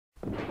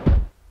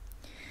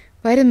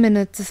Wait a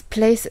minute, this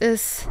place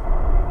is...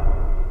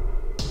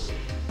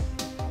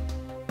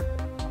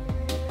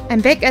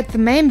 I'm back at the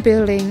main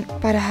building,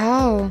 but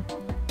how?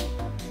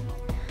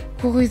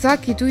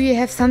 Kurosaki, do you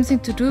have something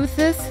to do with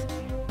this?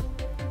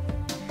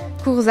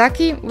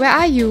 Kurosaki, where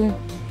are you?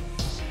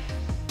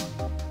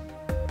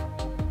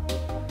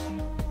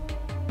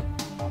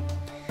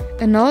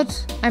 A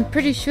note? I'm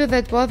pretty sure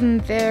that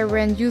wasn't there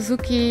when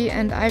Yuzuki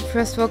and I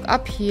first woke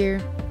up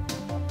here.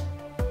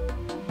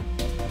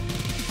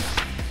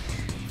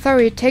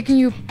 Sorry, taking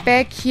you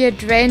back here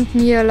drained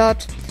me a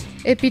lot.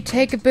 It'll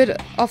take a bit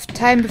of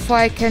time before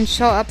I can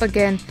show up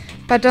again.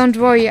 But don't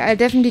worry, I'll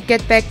definitely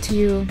get back to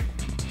you.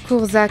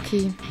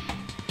 Kurosaki.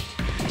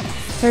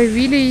 So he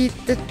really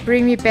did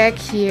bring me back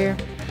here.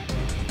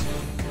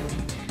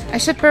 I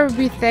should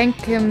probably thank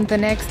him the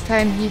next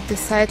time he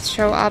decides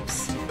show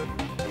ups.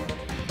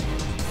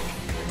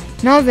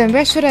 Now then,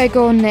 where should I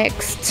go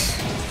next?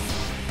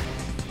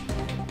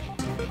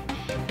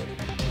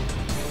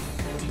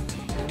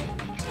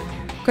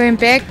 Going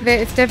back there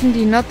is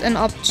definitely not an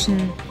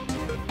option.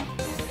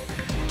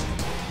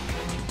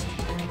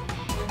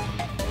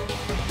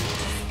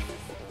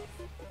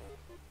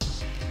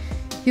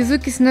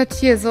 Yuzuki's not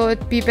here, so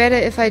it'd be better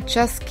if I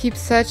just keep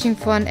searching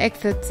for an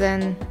exit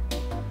then.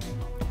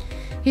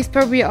 He's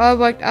probably all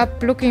worked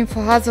up looking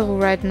for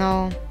Hazaru right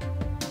now.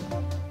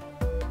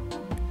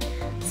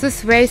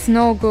 This way's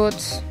no good.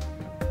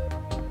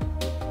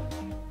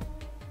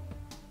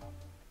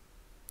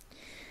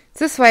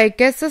 This way, I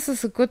guess this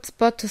is a good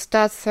spot to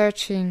start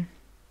searching.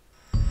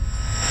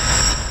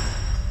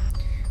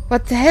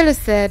 What the hell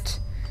is that?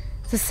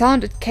 The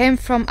sound, it came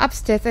from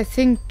upstairs, I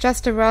think,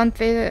 just around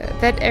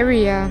that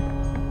area.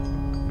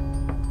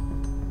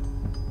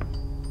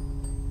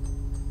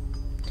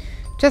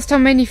 Just how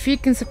many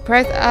freaking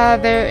surprises are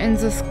there in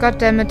this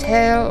goddammit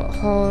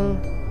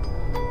hellhole?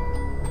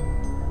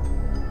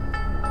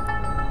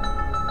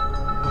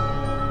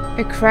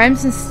 A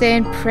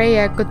crimson-stained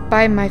prayer,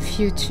 goodbye my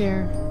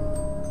future.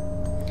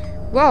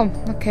 Wow,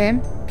 okay.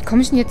 Wie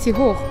komme ich denn jetzt hier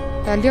hoch?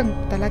 Da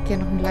lag ja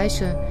noch eine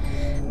Leiche.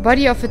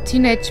 Body of a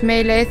teenage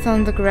male lays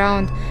on the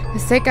ground.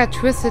 His neck are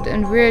twisted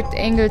in weird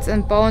angles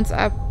and bones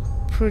are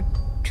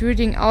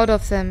protruding out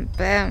of them.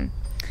 Bam.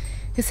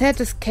 His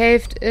head is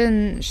caved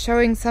in,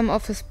 showing some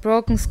of his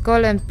broken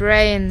skull and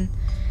brain.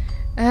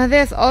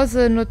 There's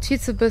also a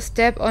noticeable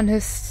stab on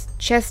his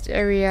chest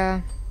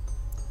area.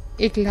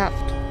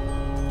 Ekelhaft.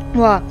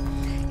 Boah,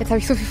 jetzt habe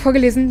ich so viel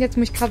vorgelesen, jetzt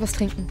muss ich gerade was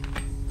trinken.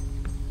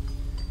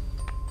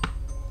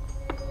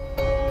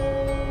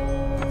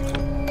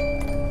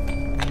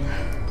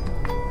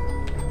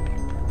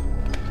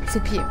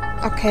 Supi,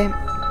 okay.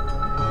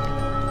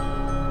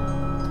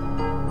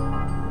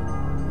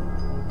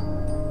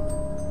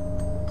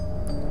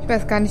 Ich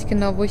weiß gar nicht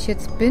genau, wo ich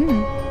jetzt bin.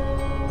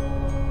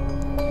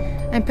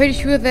 I'm pretty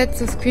sure that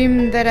the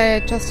scream that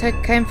I just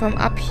heard came from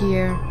up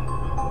here.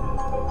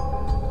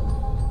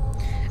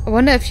 I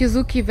wonder if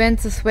Yuzuki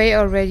went this way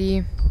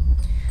already.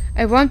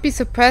 I won't be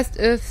surprised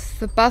if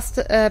the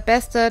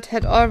bastard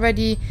had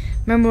already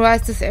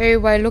memorized this area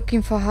while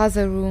looking for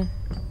Hazaru.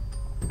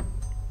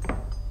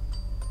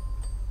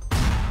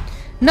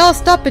 No,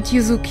 stop it,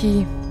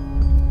 Yuzuki!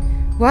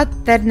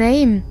 What? That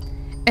name?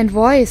 And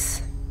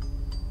voice?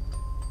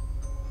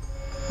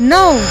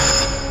 No!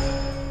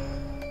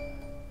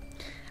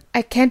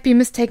 I can't be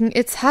mistaken,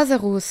 it's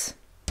Hazaru's.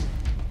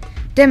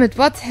 Damn it,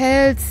 what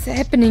hell's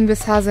happening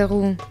with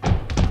Hazaru?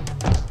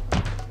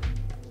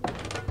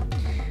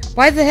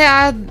 Why the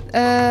hell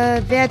are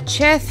there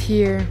chairs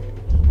here?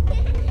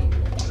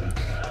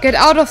 Get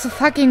out of the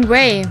fucking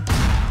way!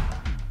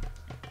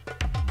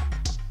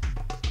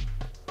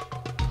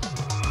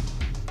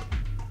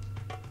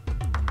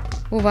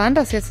 Wo war denn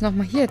das jetzt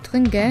nochmal? Hier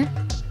drin, gell?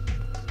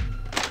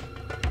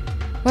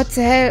 What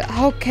the hell?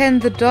 How can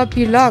the door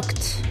be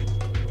locked?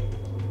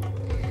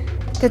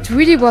 That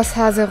really was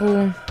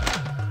Hazaru.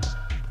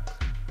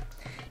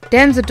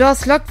 Damn, the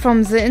door's locked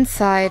from the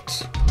inside.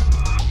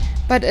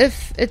 But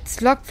if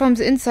it's locked from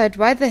the inside,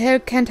 why the hell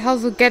can't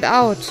Hazaru get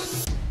out?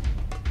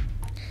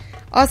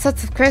 All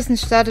sorts of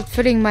questions started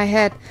filling my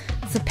head.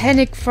 The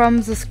panic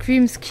from the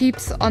screams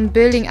keeps on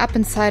building up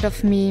inside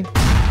of me.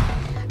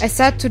 I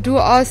started to do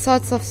all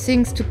sorts of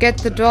things to get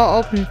the door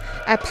open.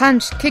 I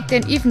punched, kicked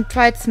and even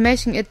tried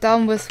smashing it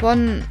down with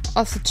one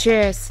of the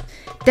chairs.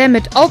 Damn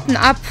it, open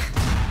up!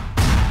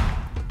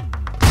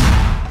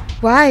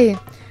 Why?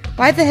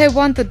 Why the hell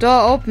won't the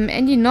door open?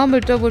 Any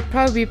normal door would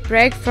probably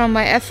break from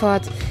my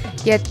effort.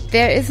 Yet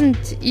there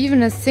isn't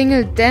even a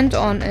single dent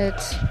on it.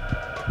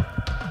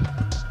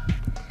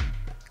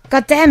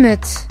 God damn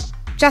it!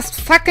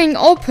 Just fucking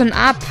open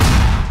up!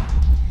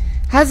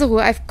 Hazaru,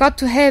 I've got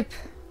to help.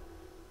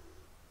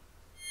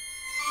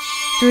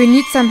 Do you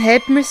need some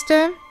help,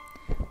 mister?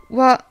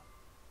 What?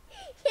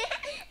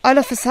 All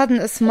of a sudden,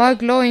 a small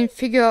glowing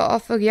figure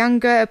of a young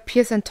girl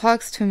appears and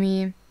talks to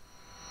me.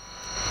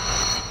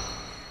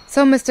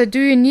 So, mister, do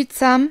you need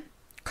some?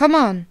 Come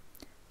on.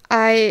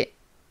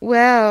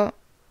 Well...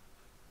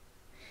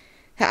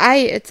 Her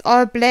eye, it's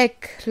all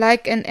black,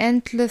 like an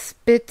endless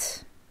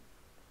bit.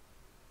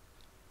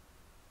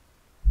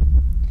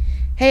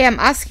 Hey,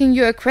 I'm asking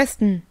you a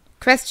question.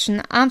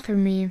 Answer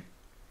me.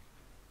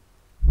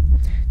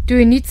 Do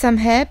you need some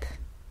help?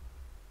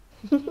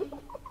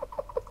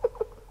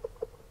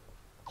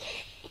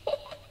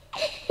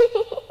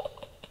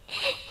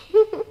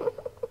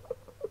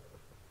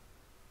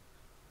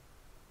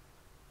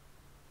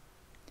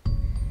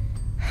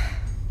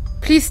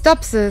 Please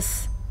stop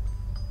this.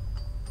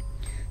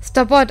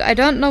 Stop what? I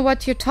don't know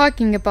what you're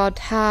talking about,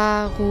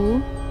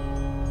 Haru.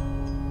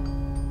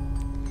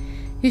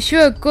 You're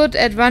sure good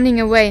at running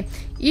away.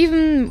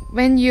 Even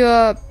when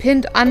you're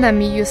pinned under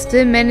me, you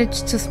still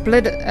manage to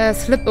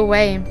slip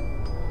away.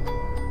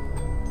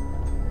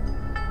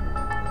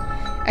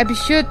 I'll be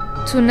sure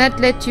to not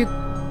let you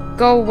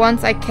go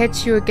once I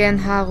catch you again,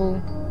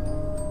 Haru.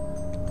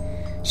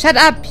 Shut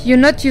up! You're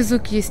not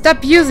Yuzuki.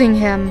 Stop using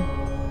him!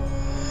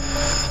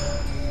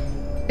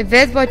 If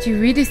that's what you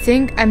really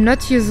think, I'm not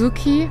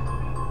Yuzuki?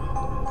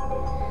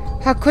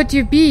 How could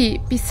you be?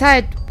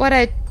 Besides what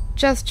I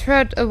just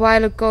heard a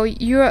while ago,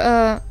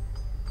 your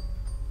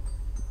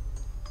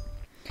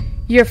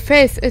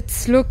face,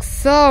 it looks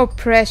so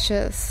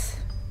precious.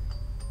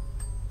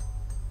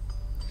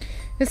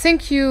 You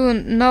think you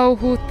know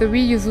who's the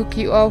real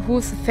Yuzuki or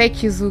who's the fake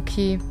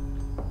Yuzuki.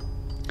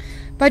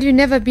 But you've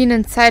never been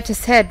inside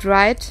his head,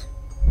 right?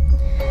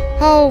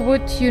 How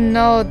would you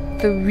know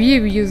the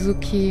real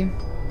Yuzuki?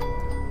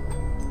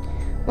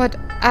 What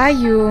are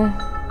you?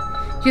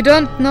 You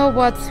don't know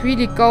what's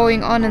really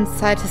going on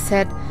inside his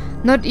head.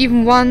 Not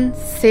even one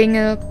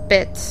single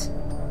bit.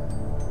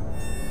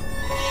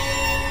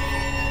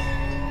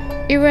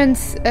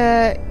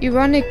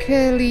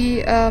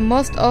 Ironically,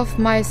 most of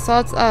my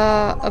thoughts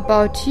are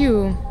about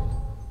you.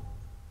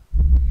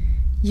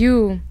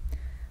 You,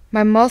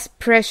 my most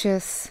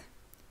precious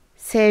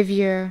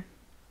savior.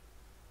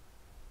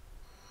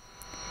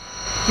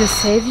 Your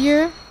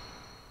savior?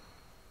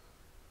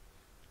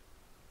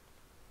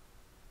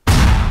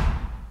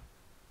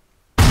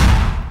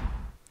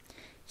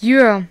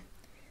 You're...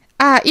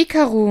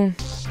 Ikaru.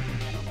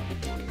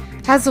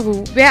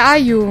 Hazaru, where are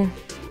you?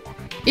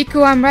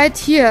 Iku, I'm right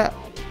here.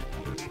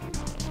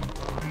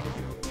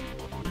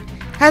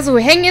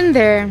 Hazaru, hang in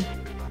there.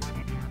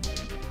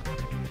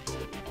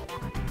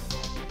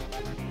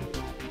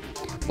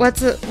 What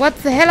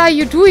the hell are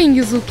you doing,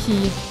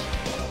 Yuzuki?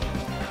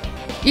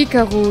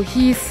 Ikaru,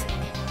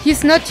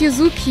 he's not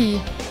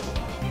Yuzuki.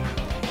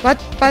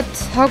 But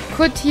how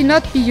could he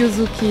not be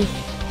Yuzuki?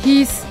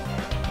 He's...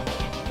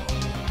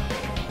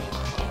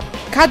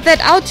 Cut that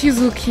out,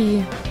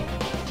 Yuzuki.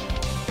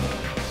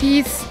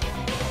 He's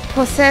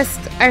possessed.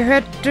 I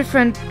heard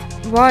different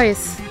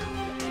voice.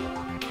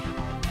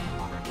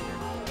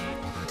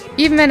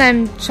 Even when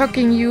I'm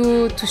choking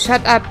you to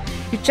shut up,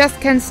 you just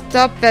can't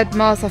stop that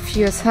mouth of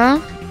yours, huh?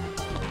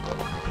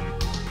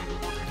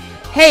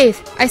 Hey,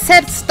 I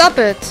said stop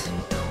it.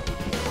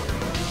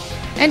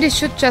 And you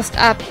should just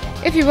up.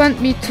 If you want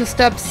me to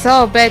stop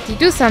so badly,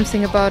 do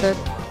something about it.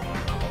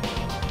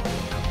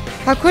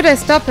 How could I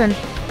stop him?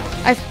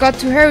 I've got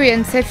to hurry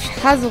and save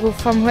Hazaru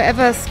from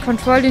whoever's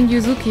controlling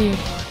Yuzuki.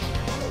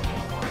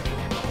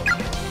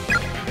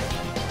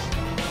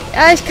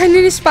 Ich kann die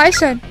nicht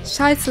speichern.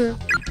 Scheiße.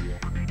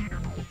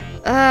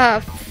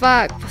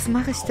 Fuck. Was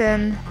mache ich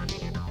denn?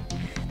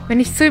 Wenn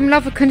ich zu ihm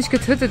laufe, könnte ich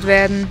getötet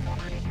werden.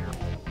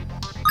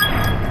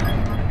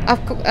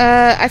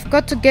 I've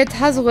got to get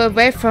Hazaru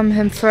away from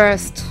him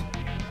first.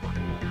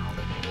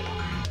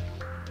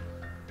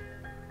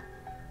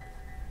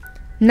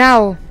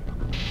 Now.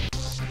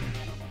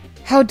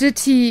 How did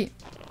he...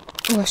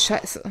 Oh,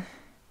 scheiße.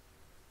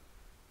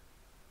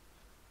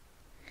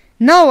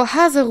 No,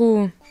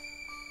 Hazaru.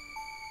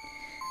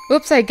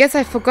 Oops, I guess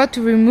I forgot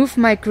to remove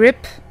my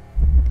grip.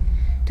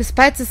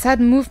 Despite the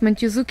sudden movement,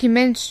 Yuzuki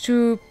managed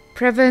to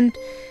prevent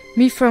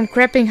me from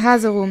grabbing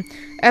Hazaru.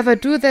 Ever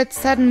do that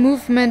sudden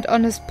movement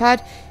on his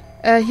part,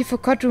 he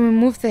forgot to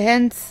remove the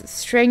hands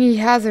strangling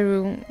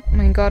Hazaru. Oh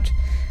my god.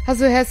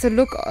 Hazaru has a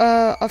look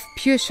of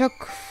pure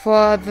shock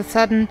for the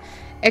sudden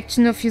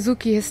action of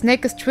Yuzuki. His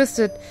neck is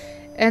twisted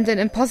and an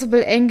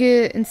impossible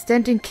angle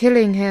instantly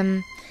killing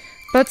him.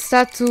 Blood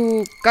starts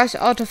to gush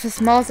out of his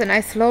mouth and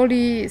I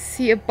slowly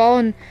see a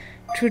bone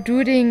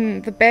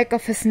protruding the back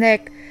of his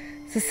neck.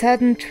 The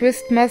sudden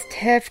twist must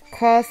have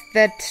caused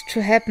that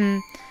to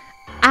happen.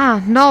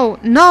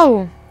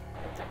 No!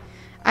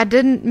 I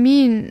didn't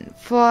mean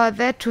for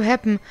that to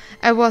happen.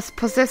 I was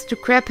possessed to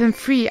grab him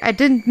free. I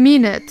didn't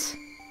mean it.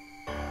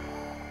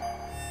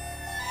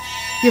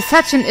 You're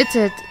such an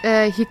idiot,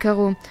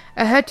 Hikaru.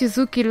 I heard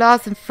Yuzuki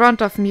laugh in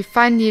front of me,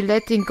 finally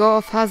letting go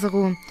of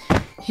Hazaru.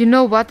 You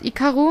know what,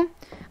 Hikaru?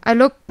 I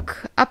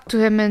look up to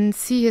him and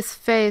see his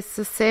face,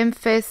 the same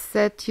face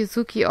that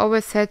Yuzuki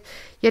always had,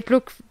 yet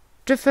look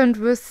different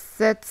with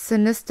that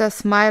sinister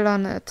smile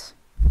on it.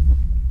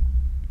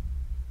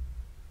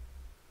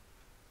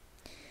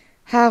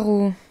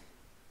 Haru.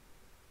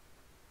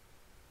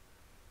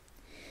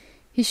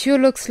 He sure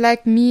looks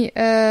like me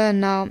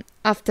now,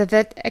 after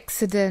that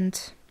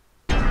accident.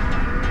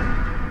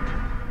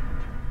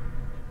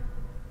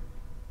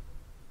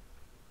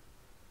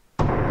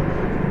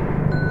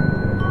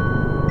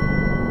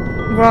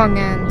 wrong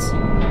end.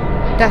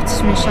 Dachte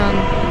ich mir schon.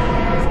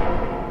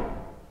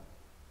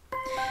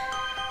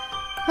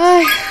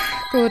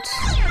 Gut.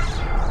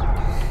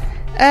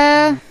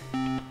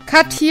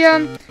 Cut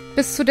hier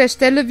bis zu der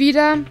Stelle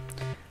wieder.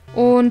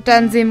 Und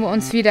dann sehen wir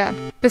uns wieder.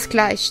 Bis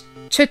gleich.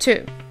 Tschö,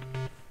 tschö.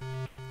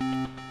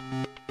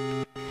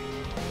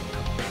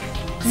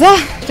 So,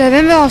 da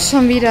wären wir auch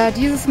schon wieder.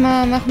 Dieses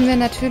Mal machen wir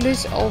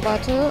natürlich... Oh,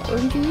 warte.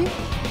 Irgendwie...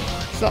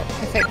 So,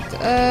 perfekt.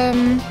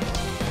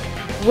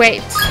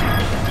 Wait.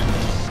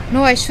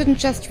 No, I shouldn't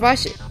just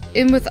rush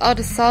in without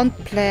a sound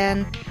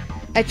plan.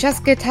 I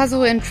just get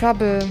Hazu in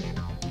trouble.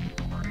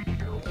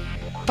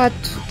 But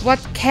what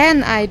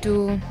can I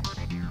do?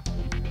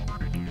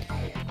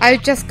 Are you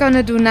just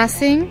gonna do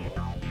nothing?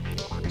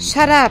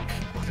 Shut up!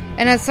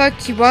 And I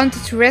thought you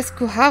wanted to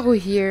rescue Haru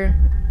here.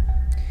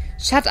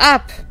 Shut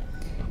up!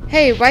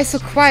 Hey, why so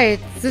quiet?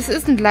 This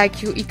isn't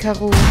like you,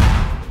 Ikaru.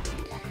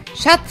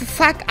 Shut the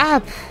fuck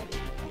up!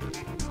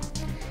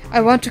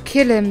 I want to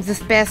kill him,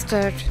 this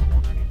bastard.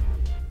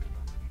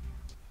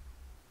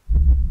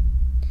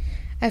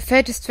 I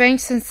felt a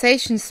strange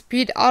sensation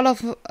spread all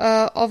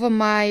over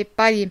my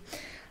body,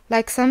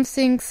 like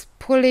something's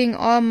pulling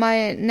all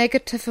my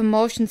negative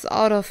emotions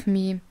out of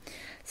me.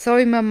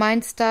 Sorry, my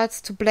mind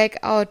starts to black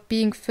out,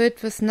 being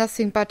filled with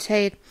nothing but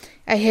hate.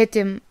 I hate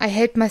him. I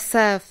hate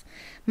myself.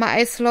 My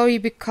eyes slowly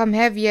become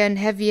heavier and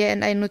heavier,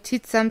 and I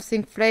notice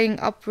something flaring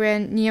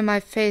upward near my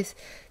face.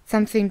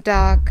 Something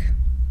dark.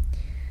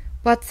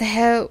 What the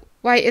hell?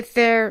 Why is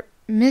there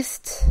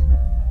mist?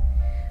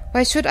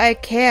 Why should I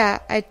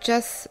care?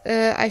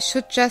 I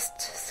should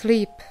just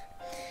sleep.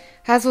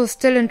 Hazu is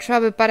still in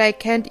trouble, but I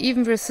can't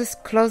even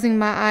resist closing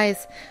my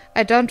eyes.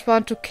 I don't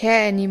want to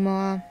care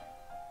anymore.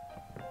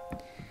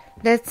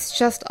 Let's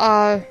just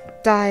all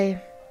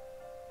die.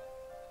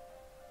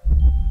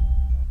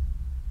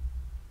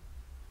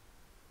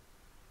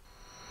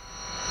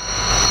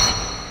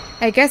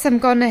 I guess I'm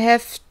gonna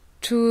have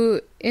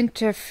to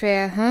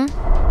interfere, huh?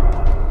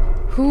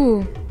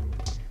 Who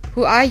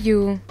are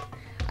you?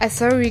 I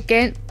slowly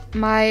regained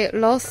my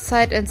lost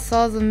sight and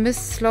saw the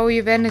mist slowly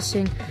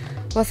vanishing.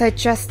 Was I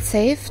just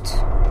saved?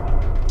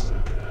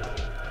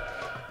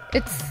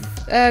 It's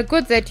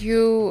good that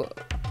you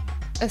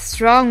a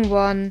strong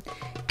one.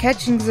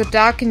 Catching the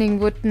darkening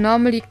would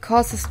normally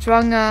cause a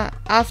stronger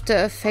after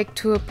effect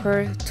to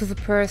the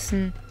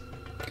person.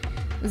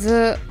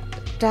 The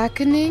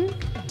darkening?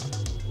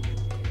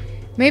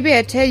 Maybe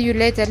I tell you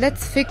later.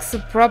 Let's fix the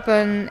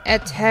problem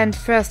at hand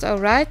first,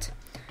 alright?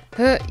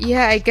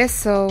 Yeah, I guess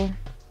so.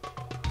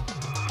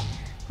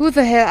 Who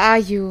the hell are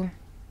you?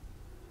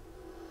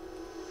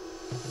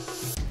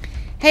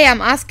 Hey,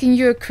 I'm asking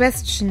you a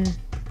question.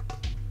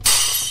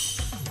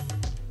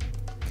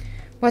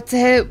 What the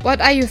hell?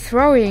 What are you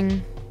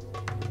throwing?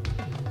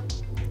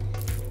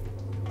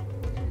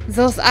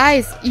 Those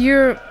eyes,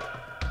 you're...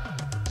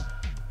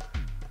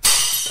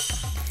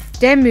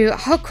 Damn you,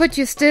 how could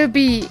you still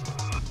be...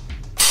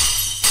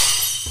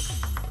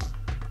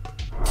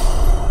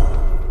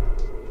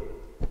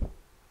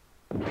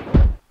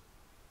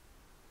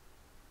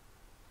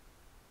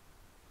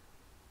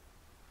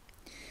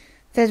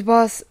 That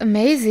was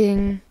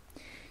amazing.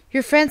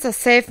 Your friends are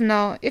safe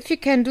now. If you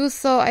can do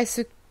so, I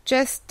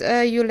suggest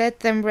you let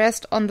them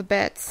rest on the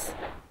beds.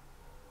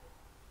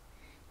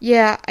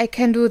 Yeah, I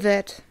can do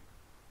that.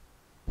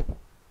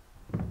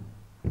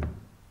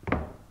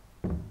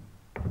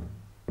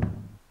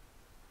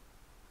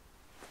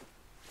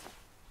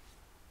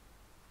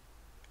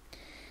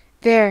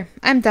 There,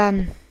 I'm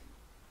done.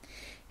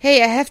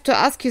 Hey, I have to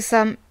ask you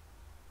some...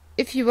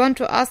 If you want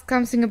to ask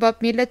something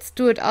about me, let's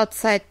do it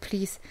outside,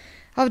 please.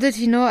 How did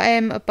he know I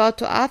am about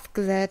to ask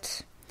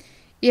that?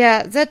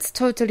 Yeah, that's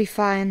totally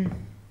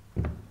fine.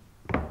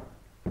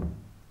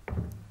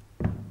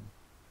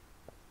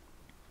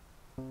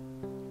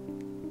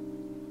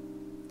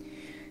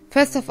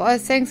 First of all,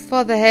 thanks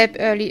for the help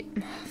early.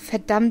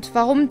 Verdammt,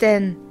 warum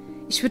denn?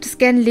 Ich würde es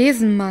gern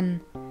lesen,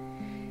 Mann.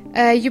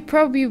 You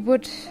probably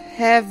would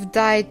have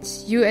died,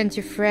 you and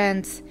your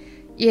friends.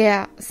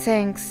 Yeah,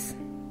 thanks.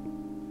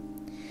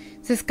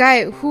 This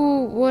guy,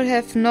 who would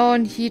have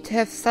known he'd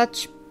have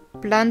such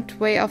blunt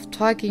way of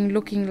talking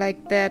looking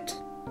like that?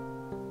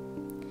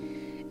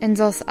 And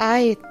those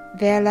eyes,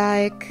 they're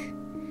like...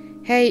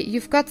 Hey,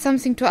 you've got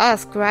something to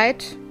ask,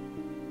 right?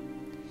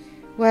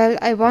 Well,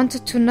 I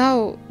wanted to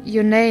know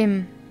your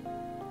name.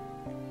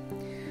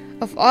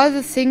 Of all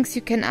the things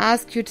you can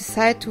ask, you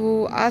decide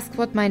to ask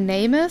what my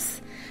name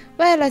is?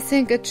 Well, I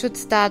think it should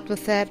start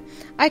with that.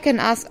 I can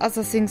ask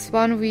other things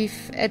once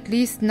we've at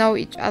least know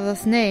each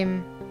other's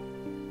name.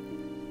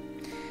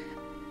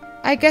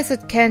 I guess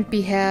it can't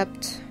be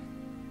helped.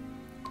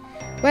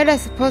 Well, I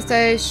suppose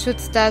I should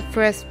start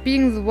first,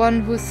 being the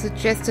one who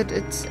suggested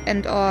it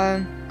and all.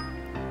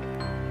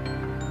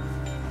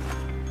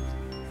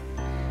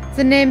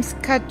 The name's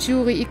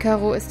Kajuri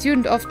Ikaru, a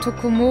student of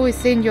Tokomori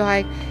Senior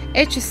High,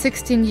 age is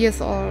 16 years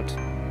old.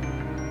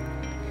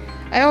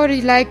 I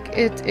already like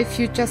it if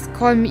you just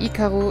call me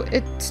Ikaru,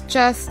 it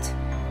just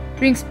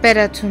rings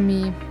better to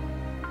me.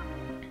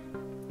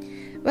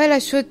 Well, I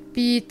should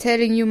be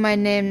telling you my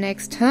name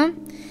next, huh?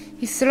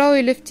 He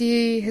slowly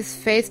lifted his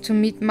face to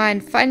meet mine,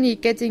 finally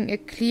getting a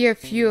clear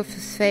view of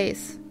his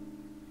face.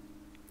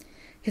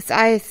 His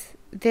eyes,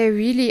 they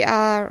really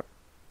are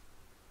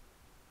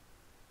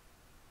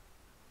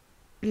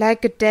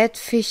like a dead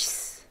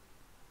fish's.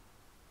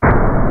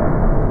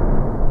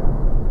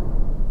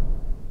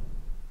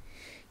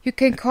 You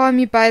can call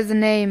me by the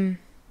name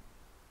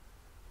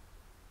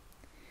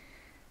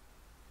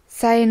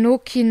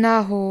Saenoki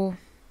Naho.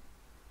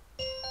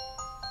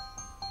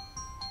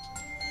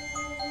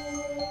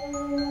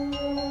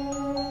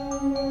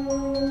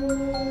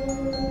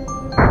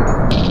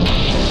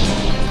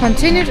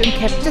 Continued in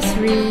Chapter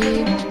 3.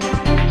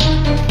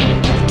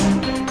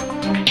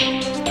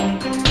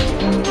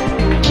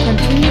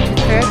 Continue to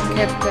third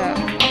chapter.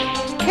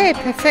 Okay,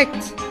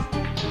 perfekt.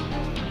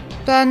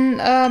 Dann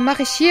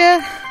mache ich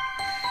hier,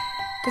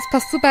 das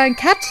passt super, einen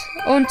Cut.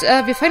 Und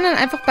wir fangen dann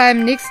einfach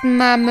beim nächsten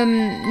Mal mit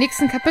dem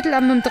nächsten Kapitel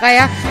an, mit dem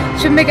Dreier.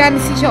 Ich bin mir gar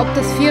nicht sicher, ob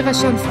das Vierer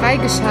schon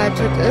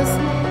freigeschaltet ist.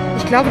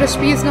 Ich glaube, das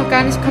Spiel ist noch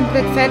gar nicht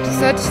komplett fertig.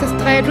 Sollte ich das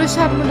Dreier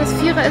durchhaben und das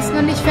Vierer ist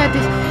noch nicht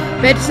fertig,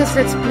 werde ich das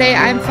Let's Play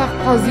einfach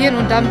pausieren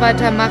und dann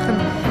weitermachen,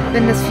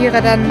 wenn das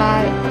Vierer dann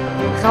mal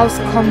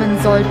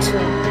rauskommen sollte.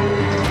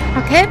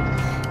 Okay?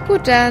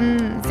 Gut,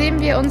 dann sehen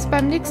wir uns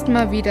beim nächsten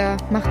Mal wieder.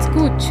 Macht's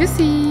gut.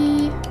 Tschüssi!